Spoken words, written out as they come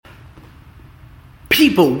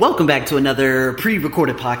People, welcome back to another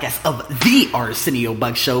pre-recorded podcast of the Arsenio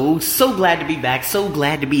Bug Show. So glad to be back, so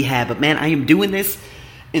glad to be had. But man, I am doing this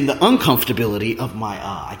in the uncomfortability of my,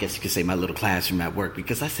 I guess you could say my little classroom at work.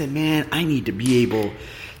 Because I said, man, I need to be able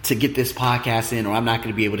to get this podcast in or I'm not going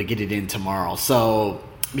to be able to get it in tomorrow. So,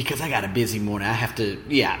 because I got a busy morning, I have to,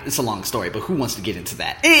 it's a long story. But who wants to get into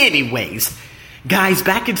that? Anyways, guys,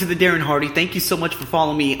 back into the Darren Hardy. Thank you so much for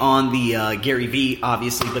following me on the Gary V,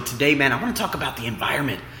 obviously. But today, man, I want to talk about the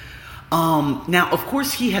environment. Now, of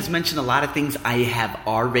course, he has mentioned a lot of things I have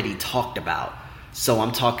already talked about. So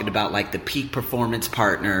I'm talking about like the peak performance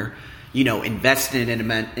partner, investing in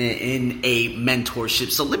a mentorship.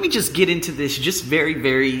 So let me just get into this just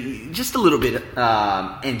just a little bit. And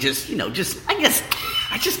I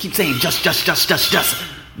just keep saying just.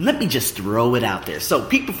 Let me just throw it out there. So,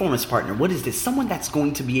 peak performance partner, what is this? Someone that's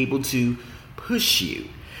going to be able to push you.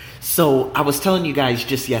 So, I was telling you guys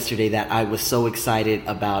just yesterday that I was so excited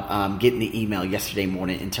about getting the email yesterday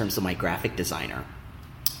morning in terms of my graphic designer.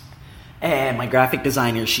 And my graphic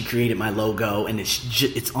designer, she created my logo, and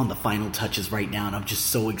it's on the final touches right now, and I'm just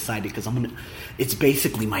so excited because it's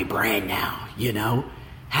basically my brand now,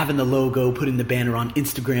 Having the logo, putting the banner on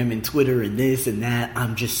Instagram and Twitter and this and that,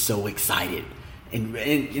 I'm just so excited.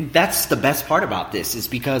 And that's the best part about this is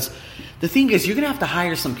because the thing is you're going to have to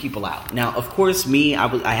hire some people out. Now, of course,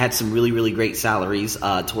 I had some really, really great salaries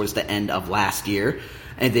towards the end of last year.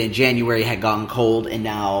 And then January had gone cold. And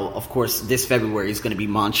now, of course, this February is going to be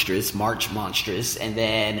monstrous, March monstrous. And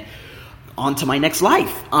then on to my next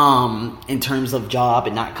life in terms of job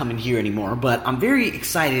and not coming here anymore. But I'm very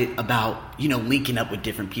excited about, linking up with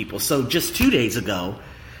different people. So just 2 days ago,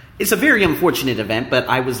 it's a very unfortunate event, but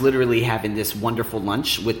I was literally having this wonderful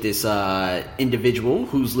lunch with this individual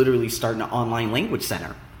who's literally starting an online language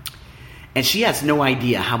center. And she has no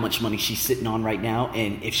idea how much money she's sitting on right now.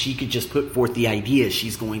 And if she could just put forth the idea,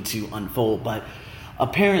 she's going to unfold. But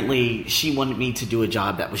apparently she wanted me to do a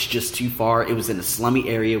job that was just too far. It was in a slummy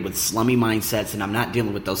area with slummy mindsets. And I'm not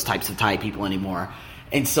dealing with those types of Thai people anymore.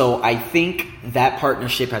 And so I think that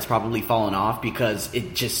partnership has probably fallen off because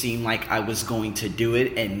it just seemed like I was going to do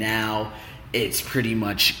it. And now it's pretty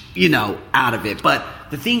much, out of it. But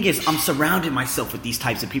the thing is, I'm surrounding myself with these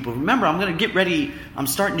types of people. Remember, I'm going to get ready. I'm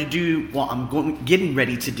getting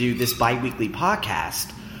ready to do this bi-weekly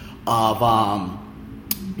podcast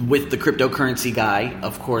with the cryptocurrency guy,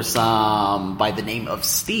 of course, by the name of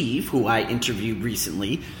Steve, who I interviewed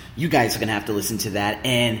recently. You guys are going to have to listen to that.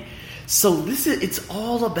 And so it's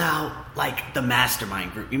all about like the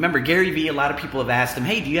mastermind group. Remember, Gary V, a lot of people have asked him,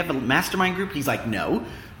 hey, do you have a mastermind group? He's like, no,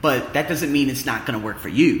 but that doesn't mean it's not going to work for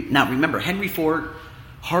you. Now, remember, Henry Ford,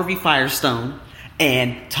 Harvey Firestone,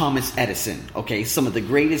 and Thomas Edison, okay, some of the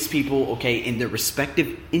greatest people, okay, in their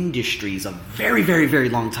respective industries a very, very, very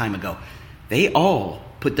long time ago, they all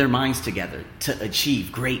put their minds together to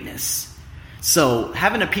achieve greatness. So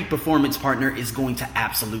having a peak performance partner is going to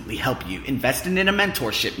absolutely help you. Investing in a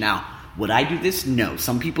mentorship. Now, would I do this? No.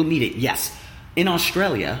 Some people need it. Yes. In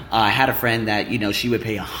Australia, I had a friend that, she would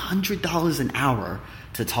pay $100 an hour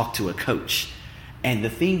to talk to a coach. And the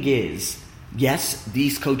thing is, yes,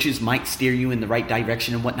 these coaches might steer you in the right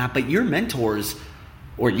direction and whatnot, but your mentors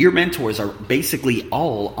are basically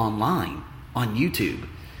all online on YouTube.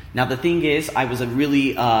 Now, the thing is, I was a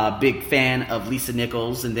really big fan of Lisa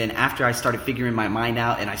Nichols, and then after I started figuring my mind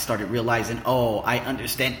out and I started realizing, I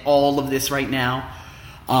understand all of this right now,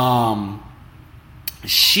 I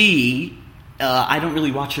don't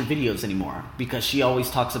really watch her videos anymore because she always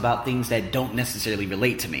talks about things that don't necessarily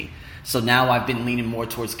relate to me. So now I've been leaning more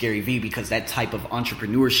towards Gary V because that type of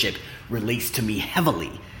entrepreneurship relates to me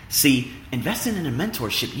heavily. See, investing in a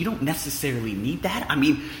mentorship, you don't necessarily need that. I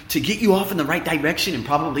mean, to get you off in the right direction and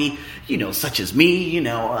probably, such as me,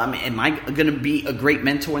 am I going to be a great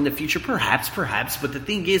mentor in the future? Perhaps. But the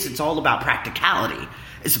thing is, it's all about practicality.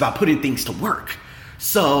 It's about putting things to work.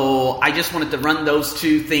 So I just wanted to run those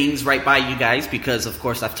two things right by you guys because, of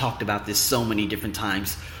course, I've talked about this so many different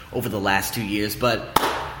times over the last 2 years. But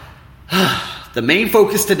the main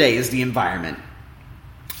focus today is the environment.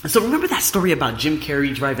 So remember that story about Jim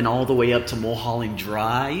Carrey driving all the way up to Mulholland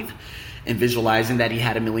Drive and visualizing that he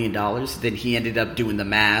had $1 million? Then he ended up doing The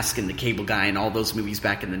Mask and The Cable Guy and all those movies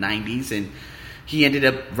back in the 90s. And he ended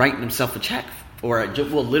up writing himself a check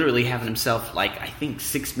literally having himself I think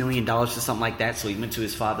 $6 million or something like that. So he went to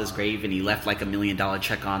his father's grave and he left $1 million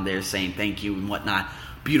check on there saying thank you and whatnot.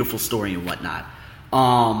 Beautiful story and whatnot.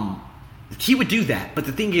 He would do that. But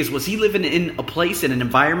the thing is, was he living in a place, in an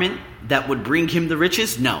environment that would bring him the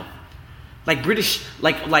riches? No. The British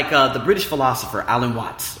philosopher Alan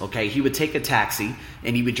Watts, okay? He would take a taxi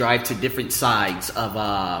and he would drive to different sides of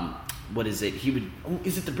what is it?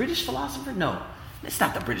 Is it the British philosopher? No, it's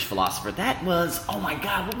not the British philosopher. That was, oh my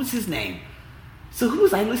God, what was his name? So who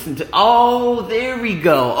was I listening to? Oh, there we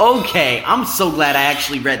go. Okay, I'm so glad I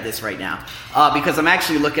actually read this right now because I'm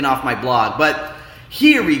actually looking off my blog. But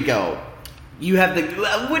here we go. You have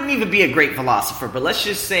wouldn't even be a great philosopher, but let's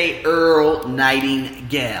just say Earl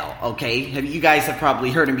Nightingale, okay? You guys have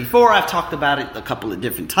probably heard him before. I've talked about it a couple of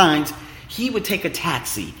different times. He would take a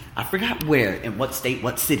taxi. I forgot where, in what state,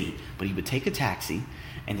 what city, but he would take a taxi,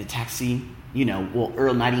 and the taxi,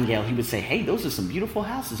 Earl Nightingale, he would say, hey, those are some beautiful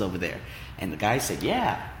houses over there. And the guy said,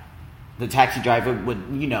 yeah. The taxi driver would,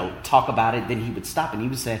 talk about it, then he would stop, and he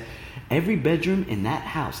would say, every bedroom in that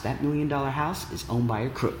house, that $1 million house, is owned by a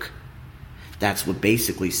crook. That's what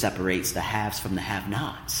basically separates the haves from the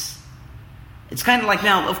have-nots. It's kind of like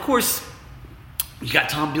now, of course, you got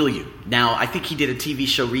Tom Bilyeu. Now, I think he did a TV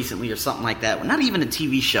show recently or something like that. Well, not even a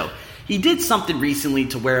TV show. He did something recently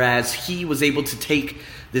to whereas he was able to take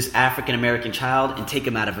this African-American child and take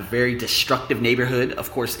him out of a very destructive neighborhood,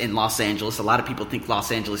 of course, in Los Angeles. A lot of people think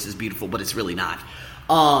Los Angeles is beautiful, but it's really not.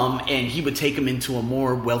 And he would take him into a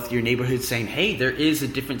more wealthier neighborhood saying, hey, there is a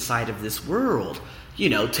different side of this world.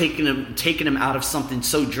 Taking him out of something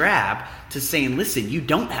so drab to saying, listen, you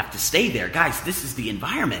don't have to stay there. Guys, this is the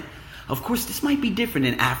environment. Of course, this might be different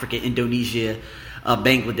in Africa, Indonesia,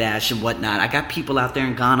 Bangladesh, and whatnot. I got people out there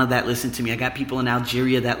in Ghana that listen to me. I got people in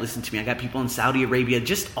Algeria that listen to me. I got people in Saudi Arabia,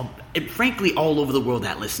 just frankly all over the world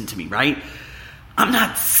that listen to me, right? I'm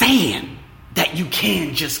not saying that you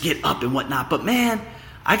can just get up and whatnot, but man,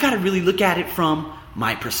 I got to really look at it from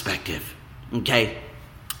my perspective, okay?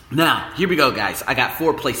 Now, here we go, guys. I got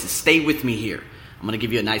 4 places. Stay with me here. I'm going to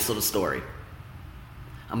give you a nice little story.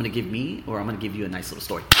 I'm going to give you a nice little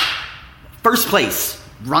story. First place,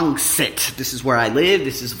 Rungsit. This is where I live.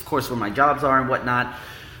 This is, of course, where my jobs are and whatnot.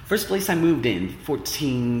 First place I moved in,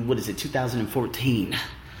 2014.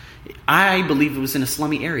 I believe it was in a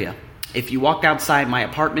slummy area. If you walk outside my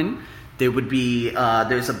apartment, there would be,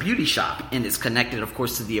 there's a beauty shop, and it's connected, of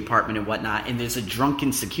course, to the apartment and whatnot, and there's a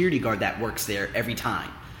drunken security guard that works there every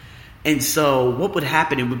time. And so what would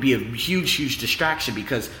happen, it would be a huge, huge distraction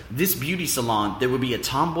because this beauty salon, there would be a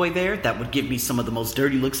tomboy there that would give me some of the most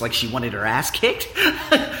dirty looks like she wanted her ass kicked.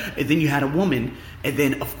 And then you had a woman. And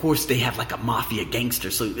then, of course, they have like a mafia gangster.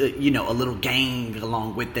 So, a little gang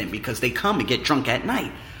along with them because they come and get drunk at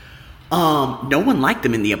night. No one liked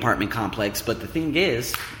them in the apartment complex. But the thing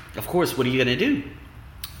is, of course, what are you going to do?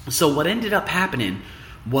 So what ended up happening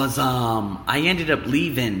was I ended up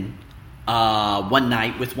leaving one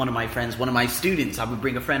night with one of my friends, one of my students. I would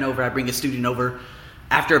bring a friend over, I bring a student over.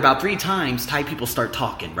 After about 3 times, Thai people start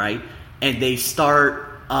talking, right? And they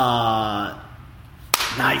start, nice,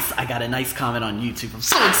 I got a nice comment on YouTube. I'm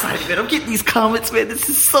so excited, man. I'm getting these comments, man. This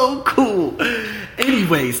is so cool.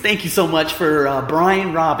 Anyways, thank you so much for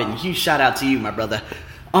Brian Robin. Huge shout out to you, my brother.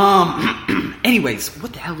 Anyways,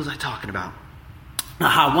 what the hell was I talking about?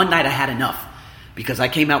 One night I had enough because I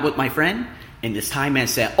came out with my friend. And this Thai man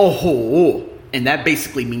said, oh, ho, and that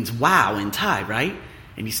basically means wow in Thai, right?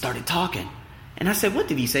 And he started talking. And I said, what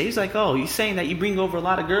did he say? He's like, oh, he's saying that you bring over a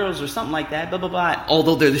lot of girls or something like that, blah, blah, blah.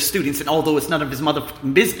 Although they're the students and although it's none of his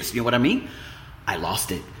motherfucking business, you know what I mean? I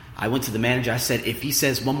lost it. I went to the manager. I said, if he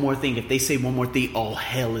says one more thing, if they say one more thing, all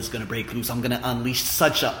hell is going to break loose. I'm going to unleash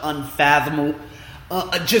such an unfathomable,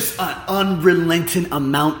 just an unrelenting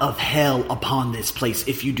amount of hell upon this place.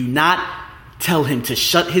 If you do not tell him to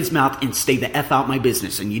shut his mouth and stay the F out my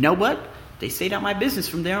business. And you know what? They stayed out my business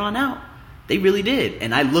from there on out. They really did.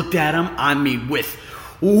 And I looked at him, I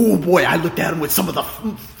looked at him with some of the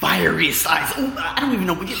fieriest eyes. Ooh, I don't even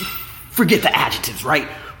know. Forget the adjectives, right?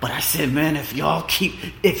 But I said, man, if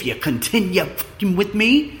you continue fucking with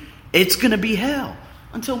me, it's going to be hell.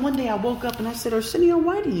 Until one day I woke up and I said, Arsenio,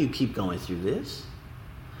 why do you keep going through this?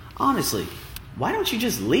 Honestly, why don't you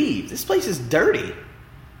just leave? This place is dirty.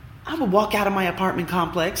 I would walk out of my apartment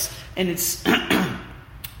complex and it's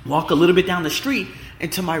walk a little bit down the street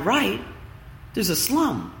and to my right, there's a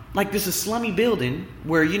slum. Like there's a slummy building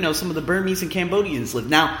where, some of the Burmese and Cambodians live.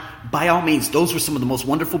 Now, by all means, those were some of the most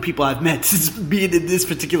wonderful people I've met since being in this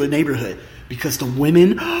particular neighborhood. Because the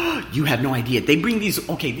women, you have no idea. They bring these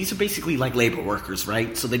are basically like labor workers,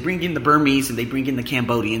 right? So they bring in the Burmese and they bring in the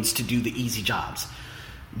Cambodians to do the easy jobs.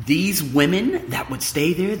 These women that would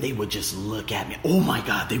stay there, they would just look at me. Oh my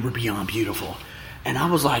God, they were beyond beautiful. And I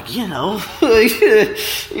was like, hey,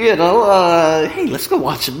 let's go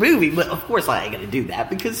watch a movie. But of course I ain't going to do that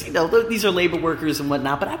because, these are labor workers and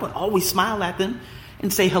whatnot. But I would always smile at them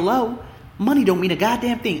and say, hello, money don't mean a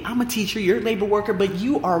goddamn thing. I'm a teacher, you're a labor worker, but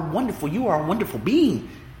you are wonderful. You are a wonderful being.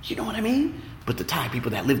 You know what I mean? But the Thai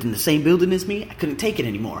people that lived in the same building as me, I couldn't take it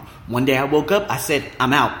anymore. One day I woke up, I said,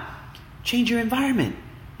 I'm out. Change your environment.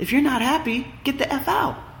 If you're not happy, get the F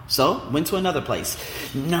out. So, went to another place.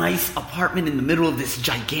 Nice apartment in the middle of this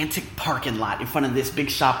gigantic parking lot in front of this big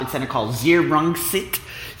shopping center called Sit.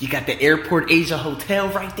 You got the Airport Asia Hotel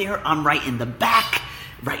right there. I'm right in the back,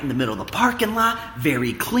 right in the middle of the parking lot.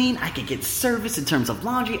 Very clean. I could get service in terms of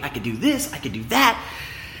laundry. I could do this. I could do that.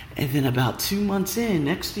 And then about 2 months in,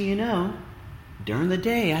 next thing you know, during the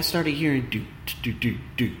day, I started hearing do.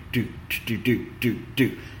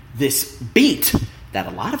 This beat that a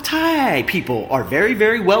lot of Thai people are very,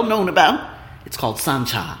 very well known about. It's called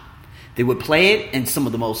Samcha. They would play it, and some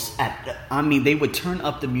of the most, they would turn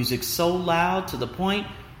up the music so loud to the point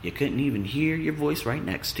you couldn't even hear your voice right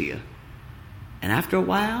next to you. And after a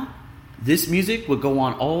while, this music would go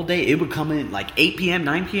on all day. It would come in like 8 p.m.,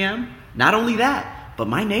 9 p.m. Not only that, but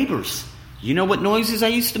my neighbors. You know what noises I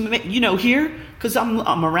used to hear? Because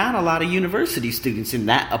I'm around a lot of university students in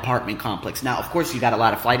that apartment complex. Now, of course, you got a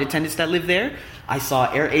lot of flight attendants that live there. I saw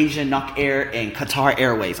AirAsia, Nuk Air, and Qatar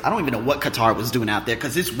Airways. I don't even know what Qatar was doing out there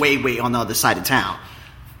because it's way, way on the other side of town.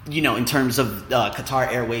 You know, in terms of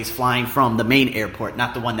Qatar Airways flying from the main airport,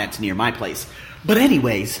 not the one that's near my place. But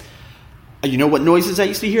anyways, you know what noises I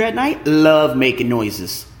used to hear at night? Love making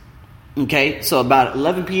noises. Okay, so about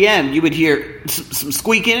 11 p.m., you would hear some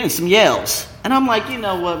squeaking and some yells. And I'm like, you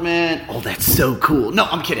know what, man? Oh, that's so cool. No,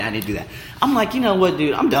 I'm kidding. I didn't do that. I'm like, you know what,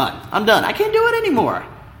 dude? I'm done. I can't do it anymore.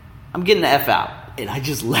 I'm getting the F out. And I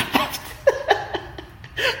just left.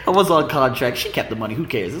 I was on contract. She kept the money. Who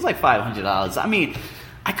cares? It's like $500. I mean,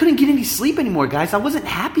 I couldn't get any sleep anymore, guys. I wasn't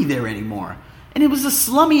happy there anymore. And it was a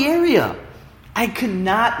slummy area. I could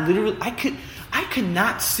not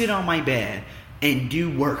sit on my bed and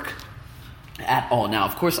do work at all. Now,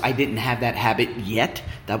 of course, I didn't have that habit yet.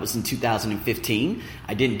 That was in 2015.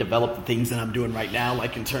 I didn't develop the things that I'm doing right now,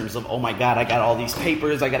 like in terms of, oh my God, I got all these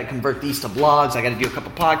papers. I got to convert these to blogs. I got to do a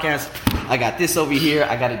couple podcasts. I got this over here.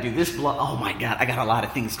 I got to do this blog. Oh my God, I got a lot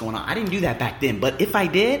of things going on. I didn't do that back then. But if I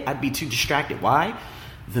did, I'd be too distracted. Why?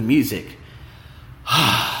 The music.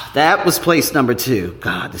 That was place number 2.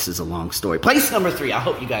 God, this is a long story. Place number 3. I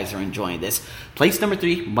hope you guys are enjoying this. Place number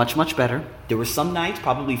 3, much, much better. There were some nights,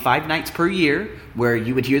 probably 5 nights per year, where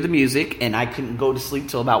you would hear the music and I couldn't go to sleep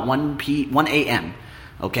till about 1 a.m.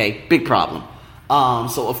 Okay, big problem.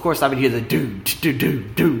 So of course I would hear the do.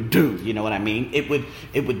 You know what I mean? It would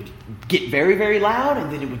get very, very loud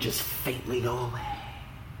and then it would just faintly go away.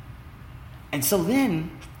 And so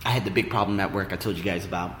then I had the big problem at work I told you guys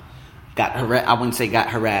about. I wouldn't say got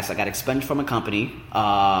harassed. I got expunged from a company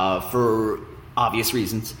for obvious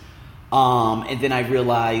reasons. And then I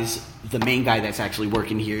realized the main guy that's actually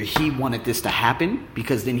working here, he wanted this to happen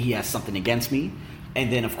because then he has something against me.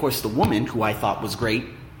 And then, of course, the woman, who I thought was great,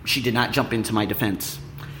 she did not jump into my defense.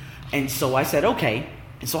 And so I said, okay.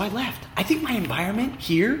 And so I left. I think my environment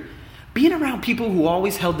here, being around people who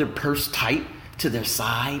always held their purse tight to their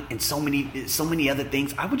side and so many other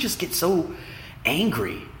things, I would just get so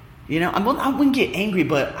angry. You know, I wouldn't get angry,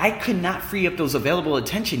 but I could not free up those available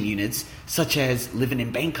attention units, such as living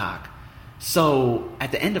in Bangkok. So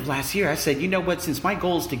at the end of last year, I said, you know what, since my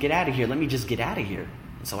goal is to get out of here, let me just get out of here.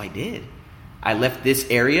 And so I did. I left this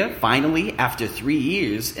area finally after 3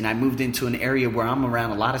 years, and I moved into an area where I'm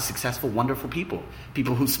around a lot of successful, wonderful people.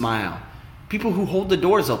 People who smile. People who hold the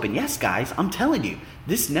doors open. Yes, guys, I'm telling you,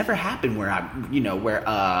 this never happened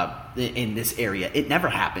in this area. It never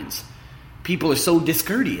happens. People are so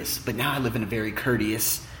discourteous, but now I live in a very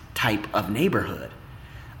courteous type of neighborhood.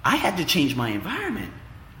 I had to change my environment.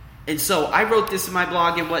 And so I wrote this in my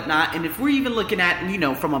blog and whatnot. And if we're even looking at,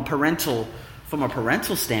 from a parental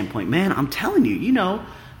standpoint, man, I'm telling you,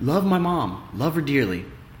 love my mom, love her dearly.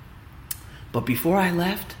 But before I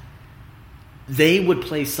left, they would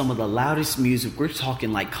play some of the loudest music. We're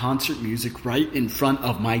talking like concert music right in front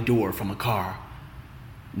of my door from a car.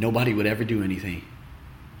 Nobody would ever do anything.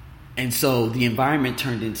 And so the environment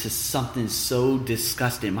turned into something so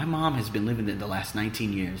disgusting. My mom has been living there the last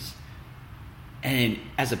 19 years. And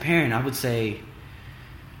as a parent, I would say,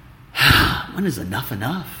 when is enough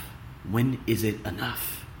enough? When is it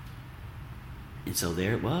enough? And so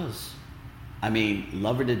there it was. I mean,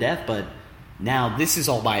 love her to death, but now this is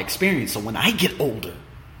all by experience. So when I get older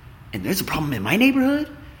and there's a problem in my neighborhood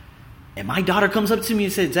and my daughter comes up to me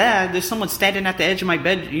and says, Dad, there's someone standing at the edge of my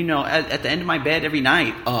bed, at the end of my bed every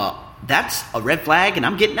night. That's a red flag and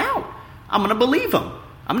I'm getting out. I'm going to believe them.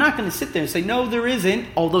 I'm not going to sit there and say, no, there isn't,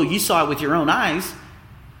 although you saw it with your own eyes.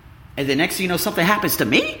 And the next thing you know, something happens to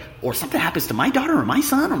me or something happens to my daughter or my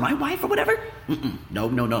son or my wife or whatever. No,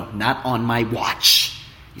 not on my watch.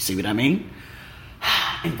 You see what I mean?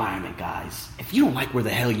 environment, guys. If you don't like where the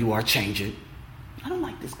hell you are, change it. I don't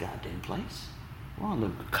like this goddamn place. We're on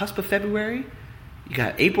the cusp of February. You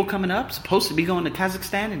got April coming up, supposed to be going to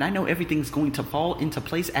Kazakhstan, and I know everything's going to fall into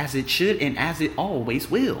place as it should and as it always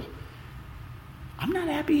will. I'm not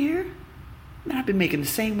happy here. Man, I've been making the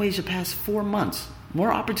same wage the past 4 months.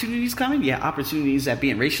 More opportunities coming? Yeah, opportunities at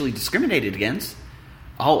being racially discriminated against.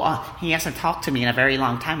 He hasn't talked to me in a very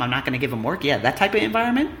long time. I'm not going to give him work. Yeah, that type of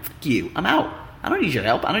environment? Fuck you. I'm out. I don't need your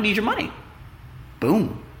help. I don't need your money.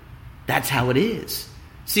 Boom. That's how it is.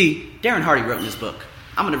 See, Darren Hardy wrote in this book.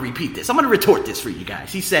 I'm going to repeat this. I'm going to retort this for you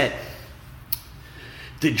guys. He said,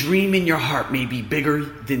 the dream in your heart may be bigger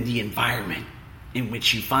than the environment in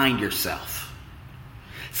which you find yourself.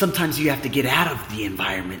 Sometimes you have to get out of the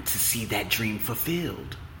environment to see that dream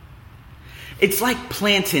fulfilled. It's like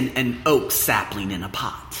planting an oak sapling in a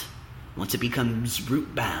pot. Once it becomes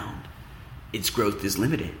root bound, its growth is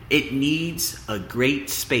limited. It needs a great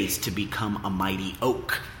space to become a mighty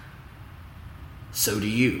oak. So do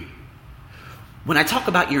you. When I talk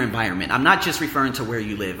about your environment, I'm not just referring to where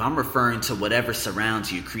you live. I'm referring to whatever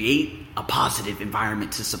surrounds you. Create a positive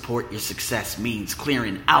environment to support your success means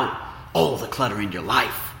clearing out all the clutter in your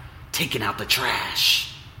life, taking out the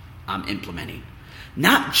trash. I'm implementing.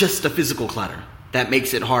 Not just the physical clutter that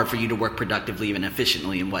makes it hard for you to work productively and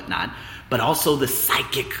efficiently and whatnot, but also the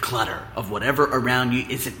psychic clutter of whatever around you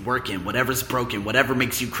isn't working, whatever's broken, whatever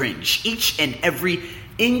makes you cringe. Each and every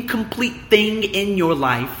incomplete thing in your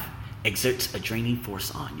life exerts a draining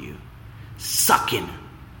force on you, sucking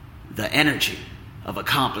the energy of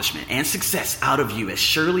accomplishment and success out of you as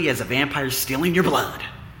surely as a vampire stealing your blood.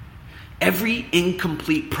 Every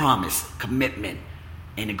incomplete promise, commitment,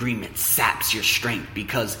 and agreement saps your strength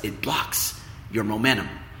because it blocks your momentum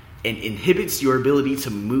and inhibits your ability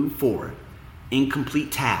to move forward.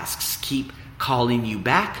 Incomplete tasks keep calling you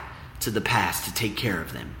back to the past to take care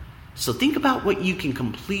of them. So think about what you can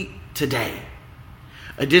complete today.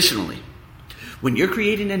 Additionally, when you're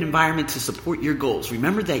creating an environment to support your goals,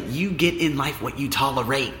 remember that you get in life what you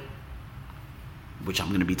tolerate, which I'm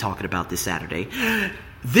going to be talking about this Saturday.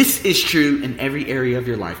 This is true in every area of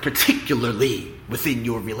your life, particularly within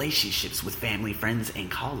your relationships with family, friends,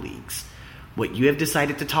 and colleagues. What you have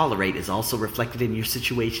decided to tolerate is also reflected in your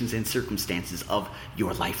situations and circumstances of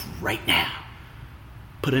your life right now.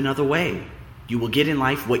 Put another way, you will get in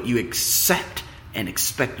life what you accept and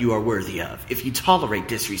expect you are worthy of. If you tolerate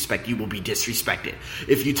disrespect, you will be disrespected.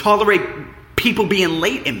 If you tolerate people being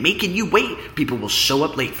late and making you wait, people will show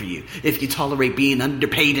up late for you. If you tolerate being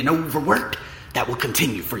underpaid and overworked, that will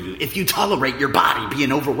continue for you. If you tolerate your body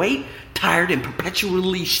being overweight, tired, and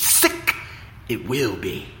perpetually sick, it will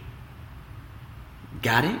be.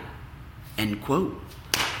 Got it? End quote.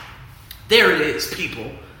 There it is,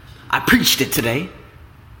 people. I preached it today.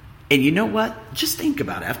 And you know what? Just think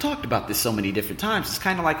about it. I've talked about this so many different times. It's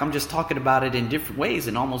kind of like I'm just talking about it in different ways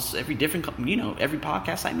in almost every different, every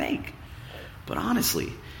podcast I make. But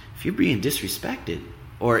honestly, if you're being disrespected,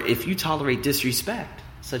 or if you tolerate disrespect,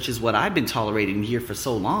 such as what I've been tolerating here for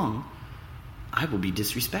so long, I will be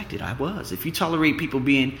disrespected. I was. If you tolerate people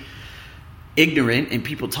being ignorant and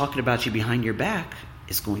people talking about you behind your back,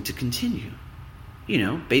 it's going to continue.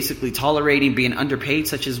 Basically tolerating being underpaid,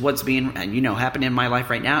 such as what's being, happening in my life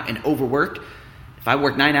right now, and overworked. If I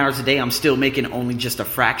work 9 hours a day, I'm still making only just a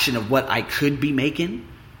fraction of what I could be making.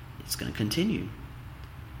 It's going to continue.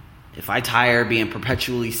 If I tire being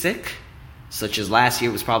perpetually sick, such as last year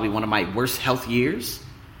was probably one of my worst health years,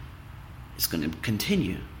 it's going to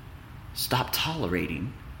continue. Stop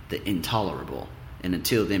tolerating the intolerable. And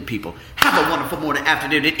until then, people, have a wonderful morning,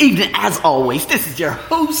 afternoon, and evening. As always, this is your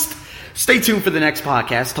host. Stay tuned for the next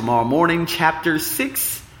podcast tomorrow morning, Chapter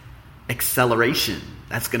 6, Acceleration.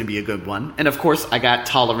 That's going to be a good one. And, of course, I got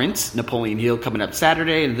Tolerance, Napoleon Hill, coming up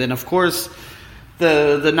Saturday. And then, of course,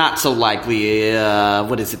 the not so likely,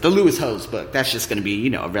 the Lewis Hose book. That's just going to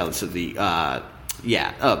be, a relatively,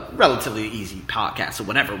 relatively easy podcast or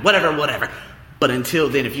whatever. But until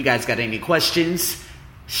then, if you guys got any questions,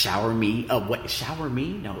 shower me away. Shower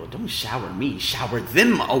me? No, don't shower me. Shower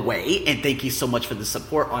them away. And thank you so much for the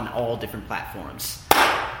support on all different platforms.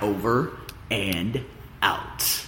 Over and out.